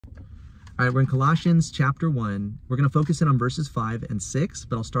All right, we're in Colossians chapter 1. We're going to focus in on verses 5 and 6,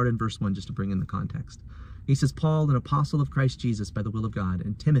 but I'll start in verse 1 just to bring in the context. He says, Paul, an apostle of Christ Jesus by the will of God,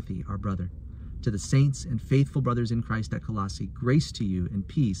 and Timothy, our brother, to the saints and faithful brothers in Christ at Colossae, grace to you and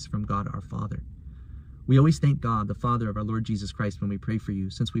peace from God our Father. We always thank God, the Father of our Lord Jesus Christ, when we pray for you,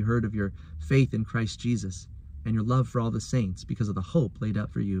 since we heard of your faith in Christ Jesus and your love for all the saints because of the hope laid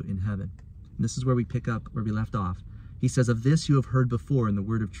up for you in heaven. And this is where we pick up where we left off. He says, of this you have heard before in the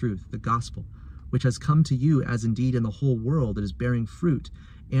word of truth, the gospel, which has come to you as indeed in the whole world it is bearing fruit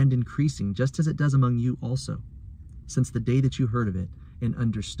and increasing, just as it does among you also, since the day that you heard of it and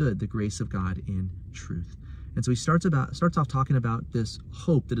understood the grace of God in truth. And so he starts off talking about this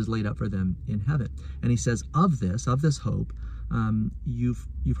hope that is laid up for them in heaven. And he says, of this hope, you've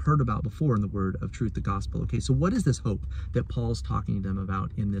heard about before in the word of truth, the gospel. Okay, so what is this hope that Paul's talking to them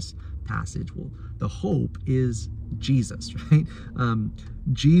about in this passage? Well, the hope is Jesus, right?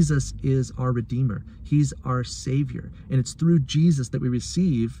 Jesus is our Redeemer. He's our Savior. And it's through Jesus that we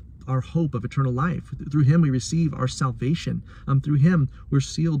receive our hope of eternal life. Through him we receive our salvation. Through him we're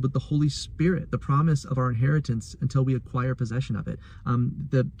sealed with the Holy Spirit, the promise of our inheritance until we acquire possession of it.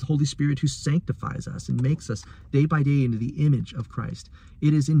 The Holy Spirit who sanctifies us and makes us day by day into the image of Christ.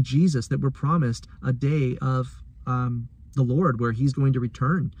 It is in Jesus that we're promised a day of the Lord where he's going to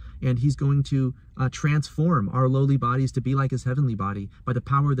return and he's going to transform our lowly bodies to be like his heavenly body by the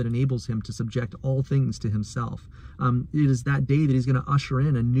power that enables him to subject all things to himself. It is that day that he's going to usher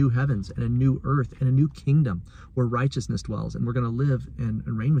in a new heavens and a new earth and a new kingdom where righteousness dwells, and we're going to live and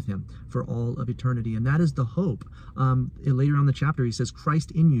reign with him for all of eternity. And that is the hope. Later on in the chapter he says,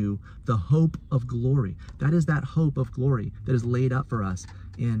 Christ in you, the hope of glory. That is that hope of glory that is laid up for us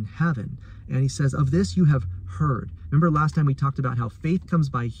in heaven. And he says, of this you have heard. Remember last time we talked about how faith comes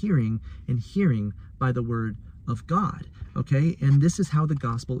by hearing, and hearing by the word of God. Okay, and this is how the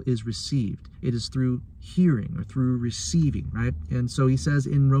gospel is received. It is through hearing or through receiving, right? And so he says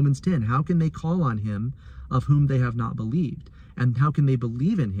in Romans 10, how can they call on him of whom they have not believed? And how can they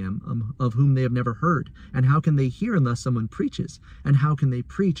believe in him of whom they have never heard? And how can they hear unless someone preaches? And how can they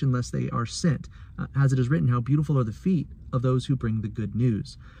preach unless they are sent? As it is written, how beautiful are the feet of those who bring the good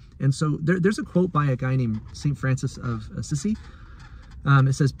news. And so there's a quote by a guy named St. Francis of Assisi.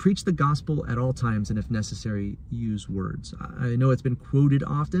 It says, preach the gospel at all times, and if necessary, use words. I know it's been quoted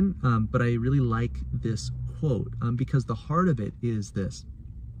often, but I really like this quote because the heart of it is this.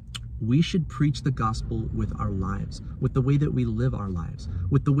 We should preach the gospel with our lives, with the way that we live our lives,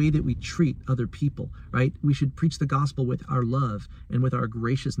 with the way that we treat other people, right? We should preach the gospel with our love and with our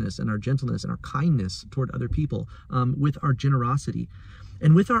graciousness and our gentleness and our kindness toward other people, with our generosity.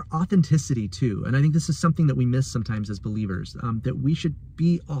 And with our authenticity too. And I think this is something that we miss sometimes as believers, that we should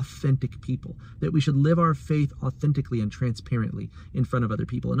be authentic people, that we should live our faith authentically and transparently in front of other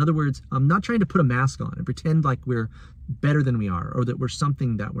people. In other words, I'm not trying to put a mask on and pretend like we're better than we are or that we're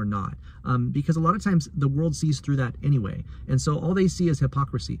something that we're not. Because a lot of times the world sees through that anyway. And so all they see is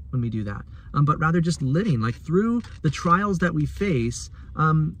hypocrisy when we do that. But rather just living like through the trials that we face,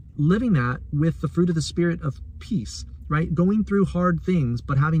 living that with the fruit of the Spirit of peace. Right? Going through hard things,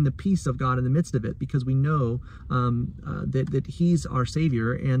 but having the peace of God in the midst of it, because we know that he's our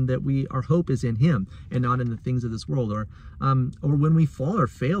Savior and that our hope is in him and not in the things of this world. Or when we fall or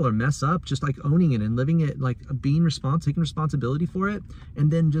fail or mess up, just like owning it and living it, like taking responsibility for it, and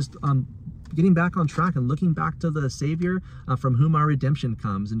then just getting back on track and looking back to the Savior from whom our redemption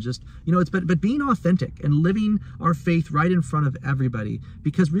comes, and just, but being authentic and living our faith right in front of everybody,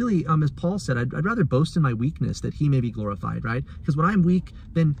 because really, as Paul said, I'd rather boast in my weakness that he may be glorified, right? Because when I'm weak,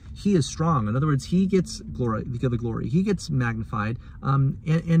 then he is strong. In other words, he gets the glory, he gets magnified,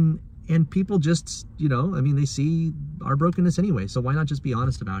 and people just, they see our brokenness anyway, so why not just be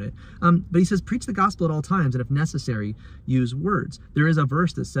honest about it? But he says, preach the gospel at all times, and if necessary, use words. There is a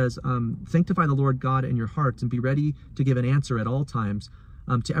verse that says, sanctify the Lord God in your hearts, and be ready to give an answer at all times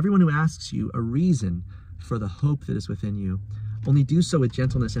to everyone who asks you a reason for the hope that is within you. Only do so with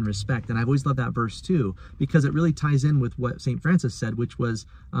gentleness and respect. And I've always loved that verse too, because it really ties in with what St. Francis said, which was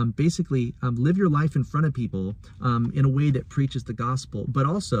basically live your life in front of people in a way that preaches the gospel, but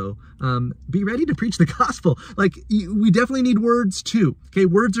also be ready to preach the gospel. Like, we definitely need words too. Okay,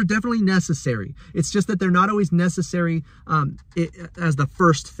 words are definitely necessary. It's just that they're not always necessary as the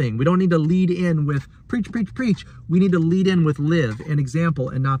first thing. We don't need to lead in with preach, preach, preach. We need to lead in with live and example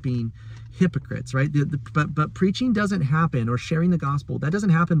and not being hypocrites, right? But preaching doesn't happen, or sharing the gospel, that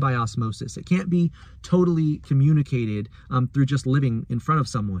doesn't happen by osmosis. It can't be totally communicated through just living in front of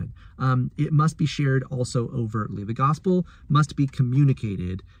someone. It must be shared also overtly. The gospel must be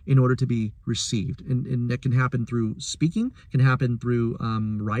communicated in order to be received. And that can happen through speaking, can happen through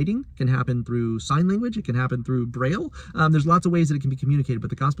writing, can happen through sign language, it can happen through Braille. There's lots of ways that it can be communicated, but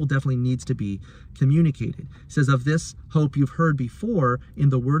the gospel definitely needs to be communicated. It says, of this hope you've heard before in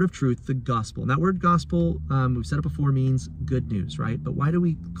the word of truth, the gospel. And that word gospel, we've said it before, means good news, right? But why do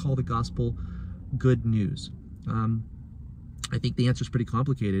we call the gospel good news? I think the answer is pretty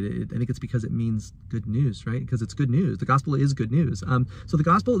complicated. I think it's because it means good news, right? Because it's good news. The gospel is good news. So the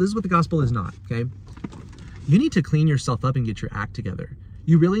gospel, this is what the gospel is not, okay? You need to clean yourself up and get your act together.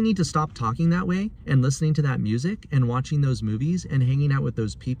 You really need to stop talking that way and listening to that music and watching those movies and hanging out with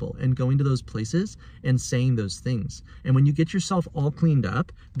those people and going to those places and saying those things. And when you get yourself all cleaned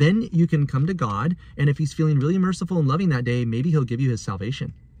up, then you can come to God. And if he's feeling really merciful and loving that day, maybe he'll give you his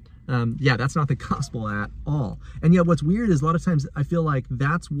salvation. Yeah, that's not the gospel at all. And yet what's weird is a lot of times I feel like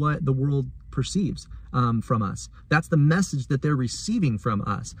that's what the world perceives from us. That's the message that they're receiving from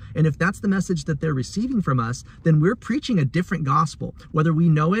us. And if that's the message that they're receiving from us, then we're preaching a different gospel, whether we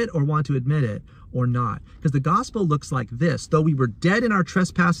know it or want to admit it or not. Because the gospel looks like this: though we were dead in our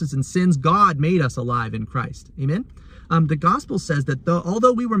trespasses and sins, God made us alive in Christ. Amen? The gospel says that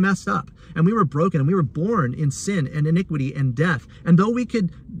although we were messed up and we were broken and we were born in sin and iniquity and death, and though we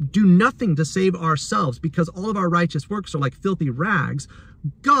could do nothing to save ourselves because all of our righteous works are like filthy rags,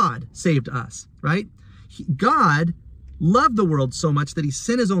 God saved us, right? God loved the world so much that he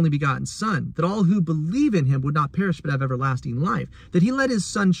sent his only begotten son, that all who believe in him would not perish but have everlasting life, that he let his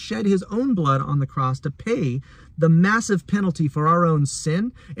son shed his own blood on the cross to pay the massive penalty for our own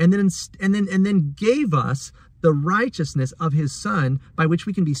sin, and then gave us the righteousness of his son, by which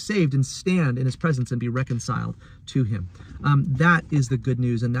we can be saved and stand in his presence and be reconciled to him. That is the good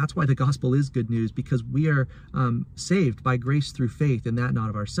news, and that's why the gospel is good news, because we are saved by grace through faith, and that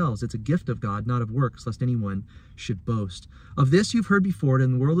not of ourselves. It's a gift of God, not of works, lest anyone should boast. Of this you've heard before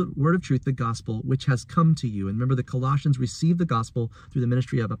in the word of truth, the gospel, which has come to you. And remember, the Colossians received the gospel through the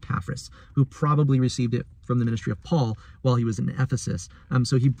ministry of Epaphras, who probably received it from the ministry of Paul while he was in Ephesus.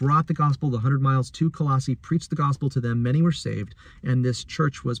 So he brought the gospel the 100 miles to Colossae, preached the gospel to them, many were saved, and this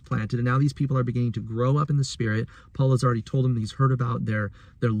church was planted. And now these people are beginning to grow up in the Spirit. Paul has already told them he's heard about their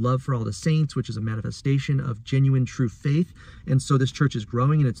love for all the saints, which is a manifestation of genuine, true faith. And so this church is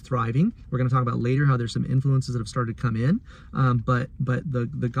growing and it's thriving. We're going to talk about later how there's some influences that have started to come in, but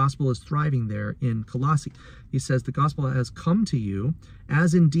the gospel is thriving there in Colossae. He says, the gospel has come to you,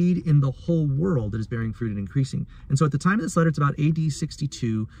 as indeed in the whole world it is bearing fruit and increasing. And so at the time of this letter, it's about AD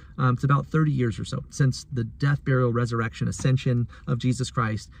 62. It's about 30 years or so since the death, burial, resurrection, ascension of Jesus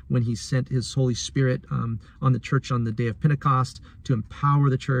Christ, when he sent his Holy Spirit on the church on the day of Pentecost to empower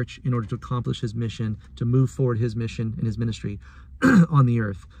the church in order to accomplish his mission, to move forward his mission and his ministry on the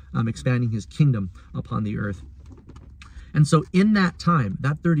earth, expanding his kingdom upon the earth. And so in that time,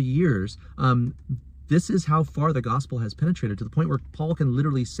 that 30 years, this is how far the gospel has penetrated, to the point where Paul can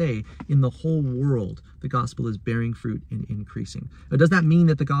literally say, in the whole world, the gospel is bearing fruit and increasing. Now, does that mean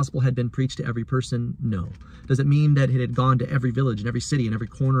that the gospel had been preached to every person? No. Does it mean that it had gone to every village and every city and every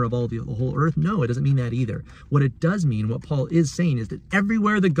corner of the whole earth? No, it doesn't mean that either. What it does mean, what Paul is saying, is that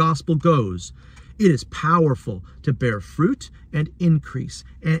everywhere the gospel goes, it is powerful to bear fruit and increase.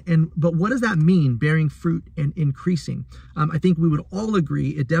 But what does that mean, bearing fruit and increasing? I think we would all agree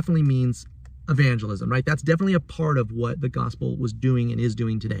it definitely means evangelism, right? That's definitely a part of what the gospel was doing and is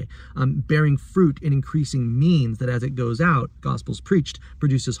doing today. Bearing fruit and increasing means that as it goes out, gospel's preached,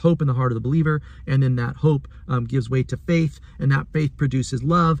 produces hope in the heart of the believer, and then that hope gives way to faith, and that faith produces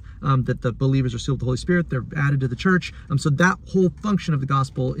love, that the believers are sealed with the Holy Spirit, they're added to the church. So that whole function of the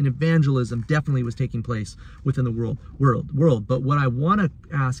gospel in evangelism definitely was taking place within the world. But what I want to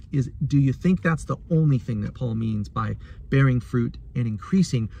ask is, do you think that's the only thing that Paul means by bearing fruit and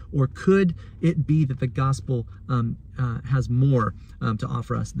increasing, or could it be that the gospel has more to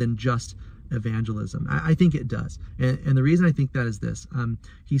offer us than just evangelism? I think it does, and the reason I think that is this.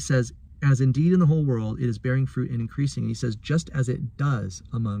 He says, as indeed in the whole world it is bearing fruit and increasing. And he says, just as it does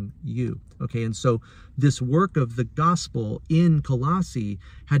among you. Okay, and so this work of the gospel in Colossae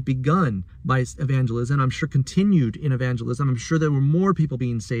had begun by evangelism, I'm sure continued in evangelism. I'm sure there were more people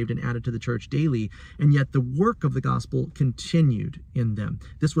being saved and added to the church daily, and yet the work of the gospel continued in them.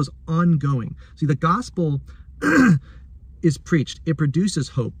 This was ongoing. See, the gospel is preached. It produces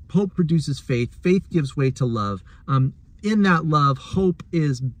hope. Hope produces faith. Faith gives way to love. in that love, hope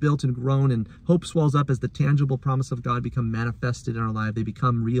is built and grown, and hope swells up as the tangible promise of God become manifested in our life. They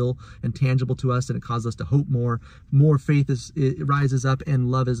become real and tangible to us, and it causes us to hope more. More faith it rises up,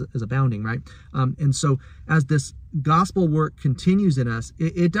 and love is abounding, right? And so as this gospel work continues in us,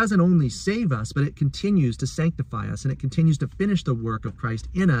 it doesn't only save us, but it continues to sanctify us, and it continues to finish the work of Christ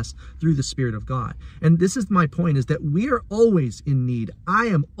in us through the Spirit of God. And this is my point, is that we are always in need. I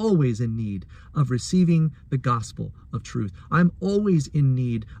am always in need of receiving the gospel of truth. I'm always in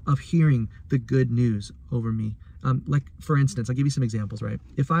need of hearing the good news over me. Like, for instance, I'll give you some examples, right?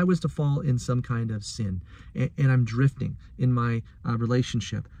 If I was to fall in some kind of sin, and I'm drifting in my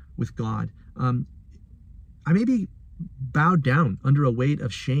relationship with God, I may be bowed down under a weight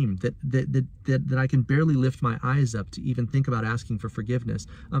of shame that I can barely lift my eyes up to even think about asking for forgiveness.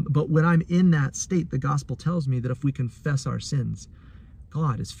 But when I'm in that state, the gospel tells me that if we confess our sins,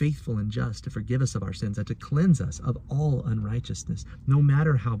 God is faithful and just to forgive us of our sins and to cleanse us of all unrighteousness, no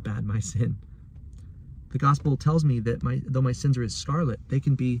matter how bad my sin. The gospel tells me that though my sins are as scarlet, they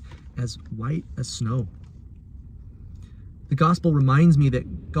can be as white as snow. The gospel reminds me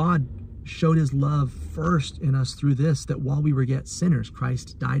that God showed his love first in us through this, that while we were yet sinners,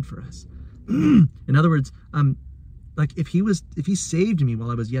 Christ died for us. In other words, like if he saved me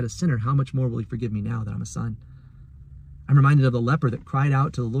while I was yet a sinner, how much more will he forgive me now that I'm a son? I'm reminded of the leper that cried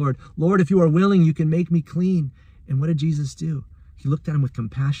out to the Lord, "Lord, if you are willing, you can make me clean." And what did Jesus do? He looked at him with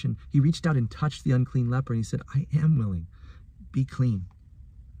compassion. He reached out and touched the unclean leper, and he said, "I am willing. Be clean."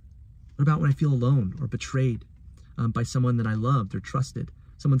 What about when I feel alone or betrayed by someone that I loved or trusted?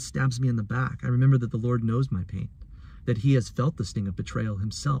 Someone stabs me in the back. I remember that the Lord knows my pain, that he has felt the sting of betrayal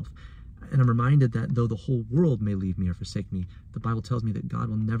himself. And I'm reminded that though the whole world may leave me or forsake me, the Bible tells me that God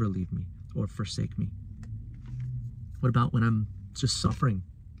will never leave me or forsake me. What about when I'm just suffering?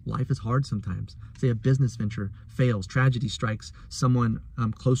 Life is hard sometimes. Say a business venture fails, tragedy strikes someone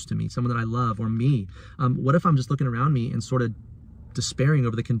close to me, someone that I love, or me. What if I'm just looking around me and sort of despairing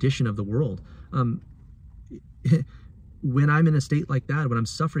over the condition of the world? When I'm in a state like that, when I'm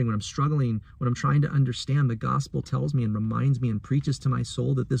suffering, when I'm struggling, when I'm trying to understand, the gospel tells me and reminds me and preaches to my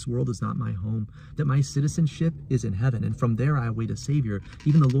soul that this world is not my home, that my citizenship is in heaven, and from there I await a Savior,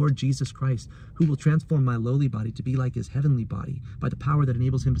 even the Lord Jesus Christ, who will transform my lowly body to be like his heavenly body by the power that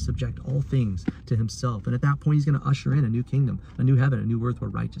enables him to subject all things to himself. And at that point, he's going to usher in a new kingdom, a new heaven, a new earth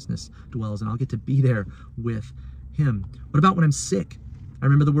where righteousness dwells, and I'll get to be there with him. What about when I'm sick? I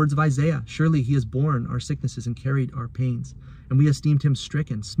remember the words of Isaiah, "Surely he has borne our sicknesses and carried our pains, and we esteemed him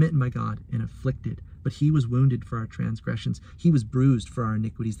stricken, smitten by God, and afflicted. But he was wounded for our transgressions. He was bruised for our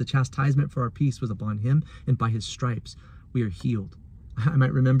iniquities. The chastisement for our peace was upon him, and by his stripes we are healed." I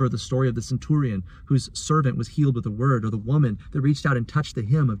might remember the story of the centurion whose servant was healed with a word, or the woman that reached out and touched the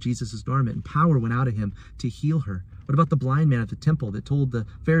hem of Jesus' garment, and power went out of him to heal her. What about the blind man at the temple that told the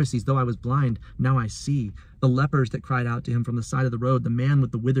Pharisees, "Though I was blind, now I see"? The lepers that cried out to him from the side of the road, the man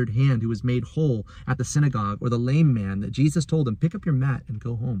with the withered hand who was made whole at the synagogue, or the lame man that Jesus told him, "Pick up your mat and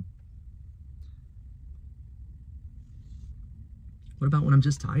go home." What about when I'm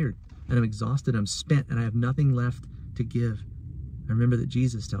just tired and I'm exhausted, I'm spent, and I have nothing left to give? I remember that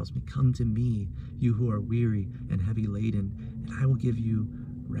Jesus tells me, "Come to me, you who are weary and heavy laden, and I will give you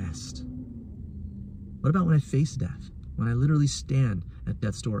rest." What about when I face death, when I literally stand at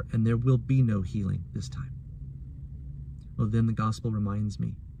death's door and there will be no healing this time? Well, then the gospel reminds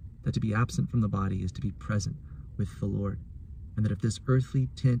me that to be absent from the body is to be present with the Lord, and that if this earthly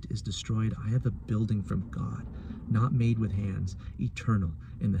tent is destroyed, I have a building from God, not made with hands, eternal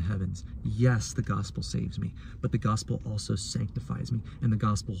in the heavens. Yes, the gospel saves me, but the gospel also sanctifies me, and the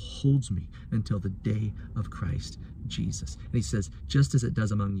gospel holds me until the day of Christ Jesus. And he says, just as it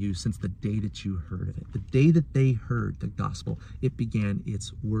does among you since the day that you heard of it, the day that they heard the gospel, it began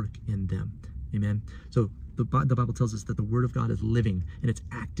its work in them. Amen. So the Bible tells us that the word of God is living, and it's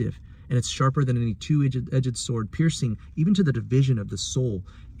active, and it's sharper than any two-edged sword, piercing even to the division of the soul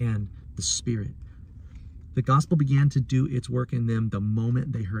and the spirit. The gospel began to do its work in them the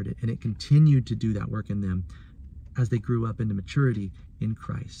moment they heard it, and it continued to do that work in them as they grew up into maturity in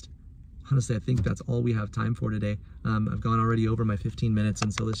Christ. Honestly, I think that's all we have time for today. I've gone already over my 15 minutes,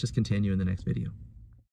 and so let's just continue in the next video.